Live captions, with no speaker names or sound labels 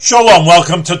Shalom,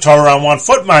 welcome to Torah on One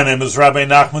Foot. My name is Rabbi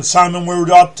Nachman Simon.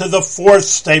 We're up to the fourth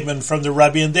statement from the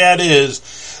Rebbe, and that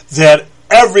is that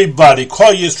everybody,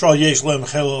 Kol Yisrael Yesh Lehem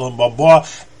Chilul Baba,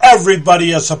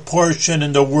 everybody has a portion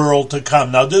in the world to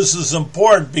come. Now, this is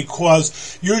important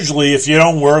because usually if you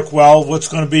don't work, well, what's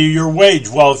going to be your wage?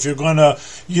 Well, if you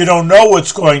don't know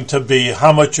what's going to be,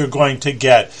 how much you're going to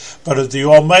get. But if the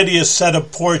Almighty has set a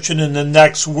portion in the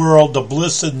next world, the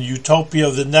bliss and utopia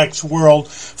of the next world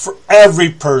for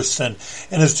every person.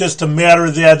 And it's just a matter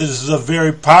of that. This is a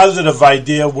very positive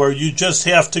idea where you just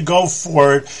have to go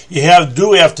for it. You have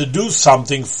to do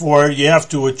something for it. You have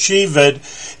to achieve it.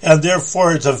 And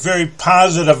therefore, it's a very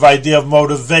positive idea of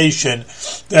motivation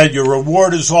that your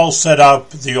reward is all set up.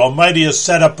 The Almighty has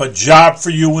set up a job for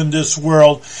you in this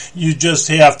world. You just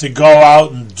have to go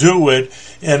out and do it,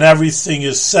 and everything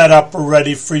is set up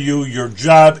already for you, your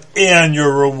job and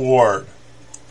your reward.